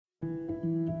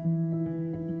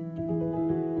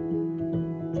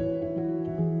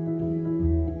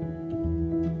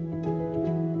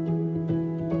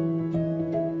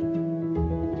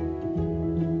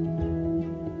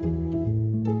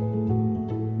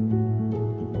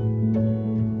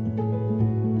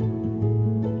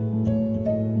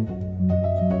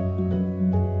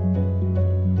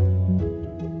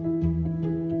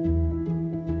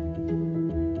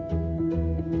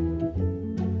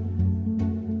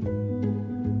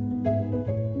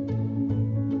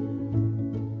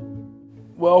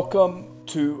Welcome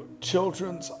to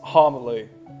Children's Homily.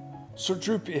 Sir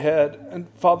Droopyhead and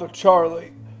Father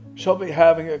Charlie shall be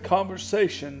having a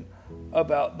conversation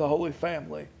about the Holy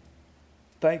Family.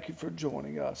 Thank you for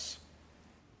joining us.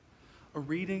 A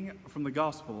reading from the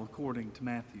Gospel according to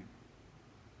Matthew.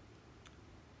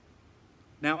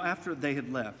 Now after they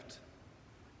had left,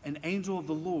 an angel of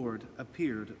the Lord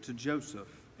appeared to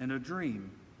Joseph in a dream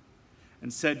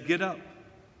and said, "Get up,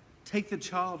 take the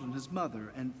child and his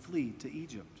mother and flee to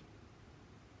Egypt,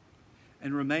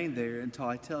 and remain there until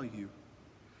I tell you,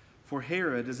 for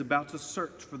Herod is about to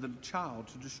search for the child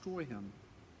to destroy him."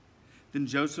 Then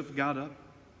Joseph got up,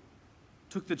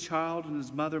 took the child and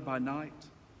his mother by night,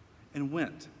 and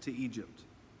went to Egypt,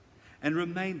 and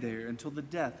remained there until the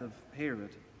death of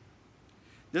Herod.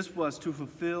 This was to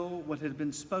fulfill what had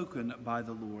been spoken by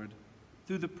the Lord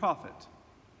through the prophet,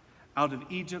 "Out of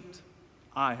Egypt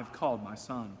I have called my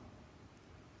son."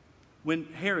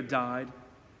 When Herod died,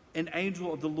 an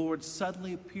angel of the Lord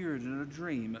suddenly appeared in a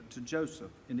dream to Joseph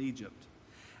in Egypt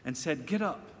and said, "Get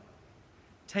up,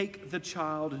 take the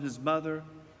child and his mother,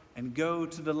 and go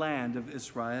to the land of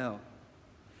Israel,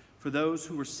 for those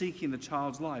who were seeking the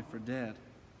child's life are dead."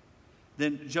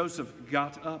 Then Joseph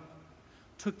got up,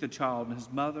 took the child and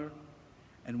his mother,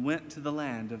 and went to the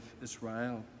land of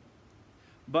Israel.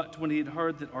 But when he had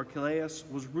heard that Archelaus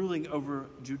was ruling over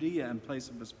Judea in place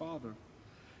of his father,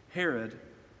 Herod,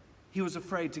 he was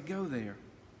afraid to go there.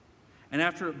 And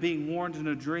after being warned in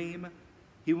a dream,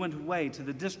 he went away to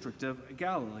the district of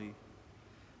Galilee.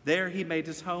 There he made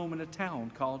his home in a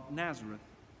town called Nazareth,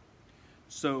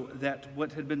 so that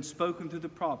what had been spoken through the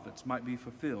prophets might be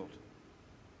fulfilled: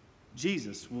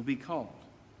 Jesus will be called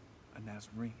a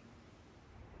Nazarene.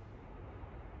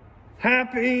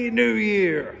 Happy New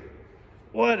Year!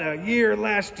 What a year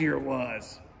last year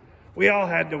was. We all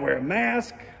had to wear a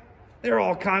mask. There are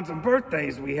all kinds of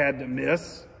birthdays we had to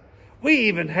miss. We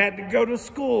even had to go to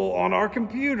school on our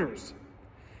computers.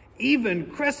 Even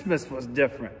Christmas was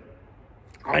different.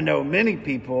 I know many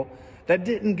people that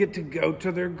didn't get to go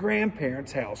to their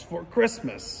grandparents' house for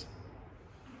Christmas.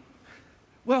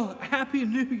 Well, Happy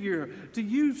New Year to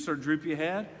you, Sir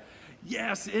Droopyhead.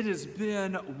 Yes, it has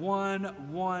been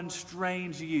one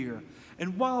strange year.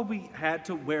 And while we had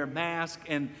to wear masks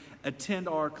and attend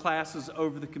our classes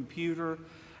over the computer,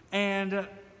 and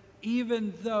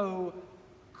even though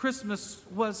Christmas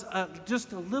was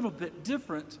just a little bit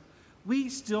different, we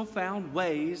still found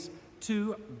ways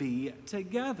to be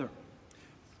together.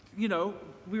 You know,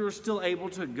 we were still able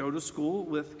to go to school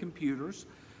with computers.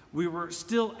 We were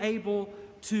still able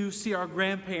to see our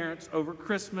grandparents over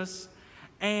Christmas.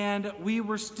 And we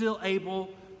were still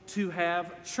able to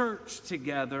have church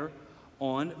together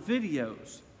on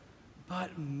videos.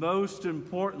 But most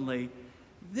importantly,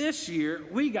 this year,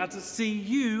 we got to see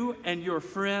you and your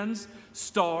friends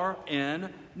star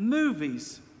in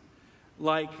movies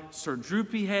like Sir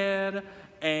Droopyhead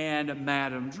and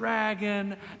Madam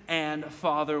Dragon and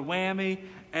Father Whammy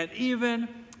and even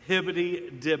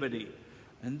Hibbity Dibbity.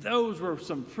 And those were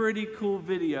some pretty cool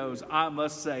videos, I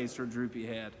must say, Sir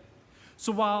Droopyhead.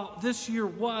 So while this year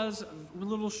was a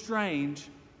little strange,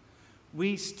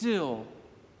 we still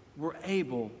were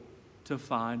able to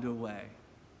find a way.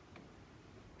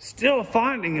 Still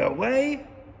finding a way?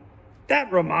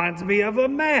 That reminds me of a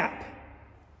map.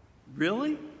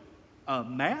 Really? A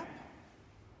map?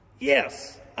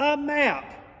 Yes, a map.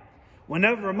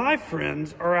 Whenever my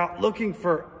friends are out looking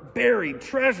for buried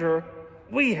treasure,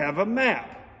 we have a map.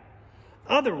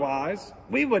 Otherwise,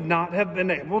 we would not have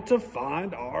been able to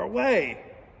find our way.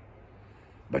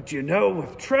 But you know,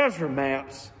 with treasure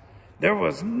maps, there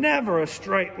was never a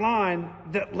straight line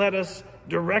that led us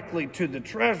directly to the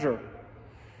treasure.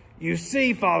 You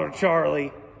see, Father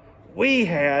Charlie, we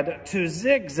had to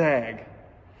zigzag,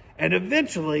 and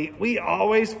eventually we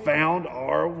always found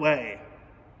our way.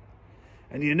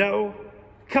 And you know,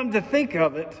 come to think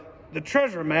of it, the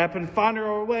treasure map and finding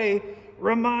our way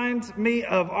reminds me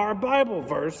of our Bible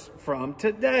verse from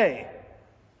today.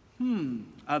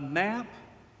 A map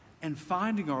and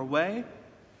finding our way?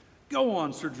 Go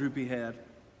on, Sir Droopyhead.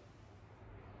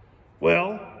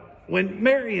 Well, when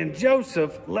Mary and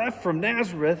Joseph left from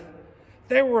Nazareth,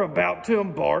 they were about to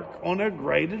embark on a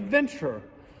great adventure,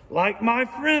 like my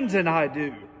friends and I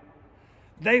do.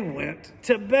 They went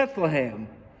to Bethlehem,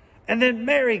 and then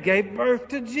Mary gave birth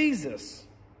to Jesus.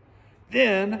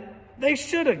 Then they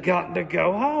should have gotten to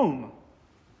go home.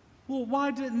 Well,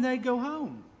 why didn't they go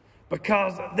home?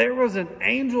 Because there was an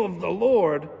angel of the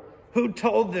Lord who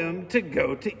told them to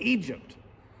go to Egypt,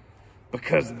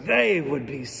 because they would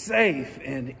be safe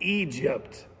in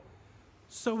Egypt.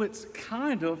 So it's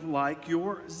kind of like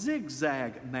your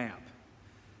zigzag map.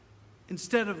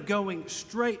 instead of going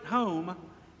straight home,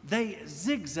 they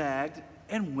zigzagged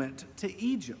and went to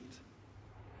Egypt.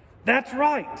 That's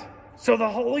right. So the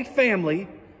Holy Family,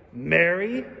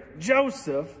 Mary,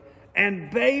 Joseph, and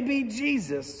baby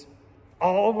Jesus,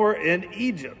 all were in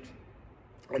Egypt.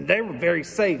 And they were very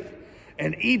safe.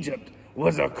 And Egypt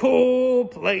was a cool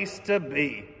place to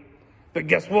be. But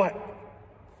guess what?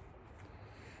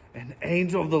 An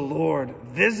angel of the Lord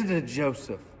visited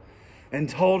Joseph and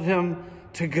told him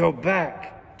to go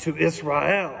back to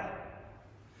Israel.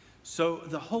 So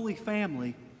the Holy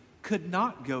Family could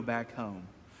not go back home.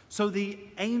 So the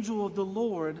angel of the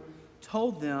Lord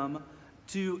told them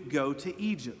to go to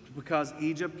Egypt because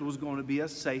Egypt was going to be a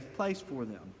safe place for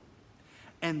them.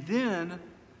 And then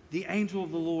the angel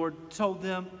of the Lord told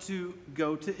them to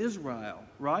go to Israel.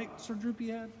 Right, Sir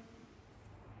Droopy-Head?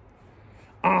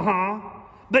 Uh-huh.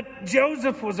 But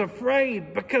Joseph was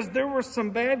afraid because there were some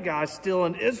bad guys still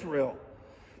in Israel.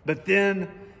 But then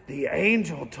the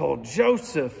angel told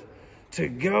Joseph to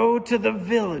go to the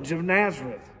village of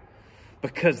Nazareth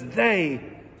because they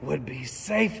would be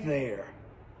safe there.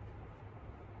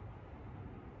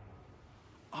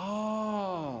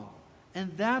 Oh,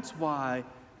 and that's why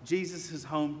Jesus'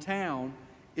 hometown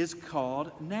is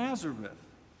called Nazareth.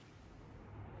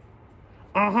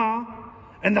 Uh-huh.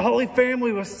 And the Holy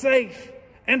Family was safe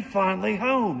and finally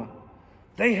home.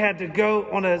 They had to go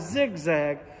on a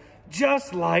zigzag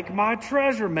just like my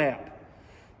treasure map.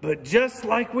 But just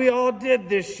like we all did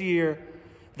this year,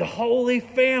 the Holy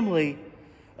Family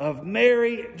of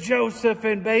Mary, Joseph,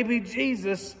 and baby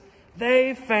Jesus,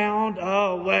 they found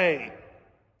a way.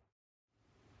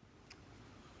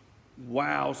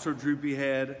 Wow, Sir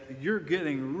Droopy-Head, you're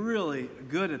getting really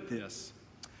good at this.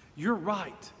 You're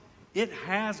right. It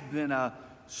has been a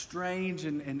strange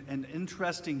and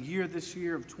interesting year this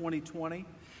year of 2020.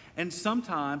 And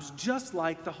sometimes, just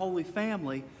like the Holy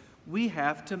Family, we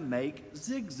have to make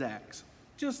zigzags,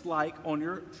 just like on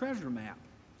your treasure map.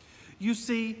 You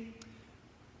see,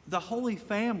 the Holy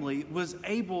Family was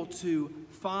able to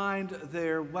find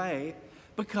their way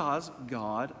because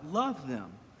God loved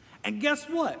them. And guess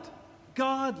what?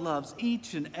 God loves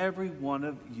each and every one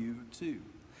of you too.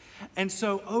 And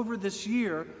so over this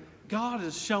year, God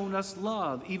has shown us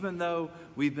love, even though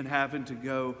we've been having to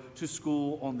go to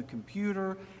school on the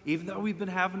computer, even though we've been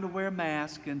having to wear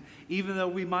masks, and even though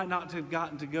we might not have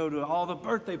gotten to go to all the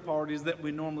birthday parties that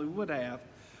we normally would have,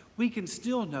 we can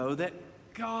still know that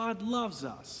God loves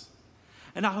us.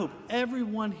 And I hope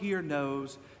everyone here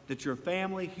knows that your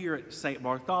family here at St.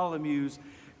 Bartholomew's,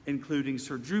 including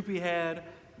Sir Droopy-Head,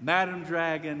 Madam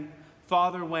Dragon,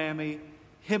 Father Whammy,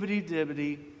 Hibbity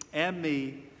Dibbity, and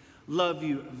me, love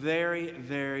you very,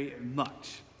 very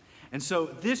much. And so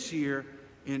this year,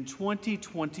 in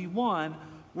 2021,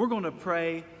 we're going to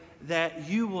pray that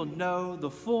you will know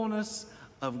the fullness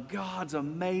of God's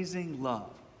amazing love.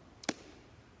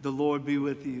 The Lord be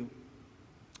with you.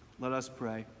 Let us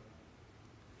pray.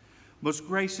 Most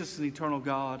gracious and eternal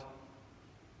God,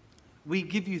 we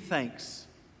give you thanks.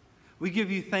 We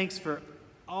give you thanks for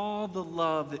all the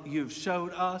love that you have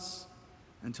showed us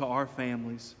and to our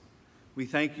families. We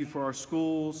thank you for our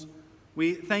schools.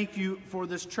 We thank you for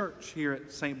this church here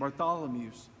at St.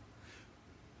 Bartholomew's.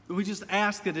 We just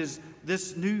ask that as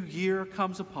this new year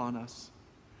comes upon us,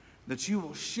 that you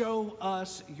will show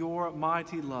us your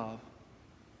mighty love.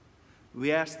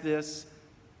 We ask this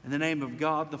in the name of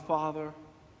God the Father,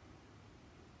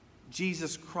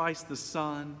 Jesus Christ the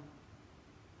Son,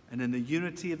 and in the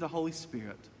unity of the Holy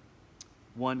Spirit,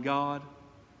 one God,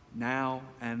 now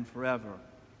and forever.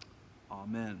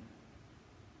 Amen.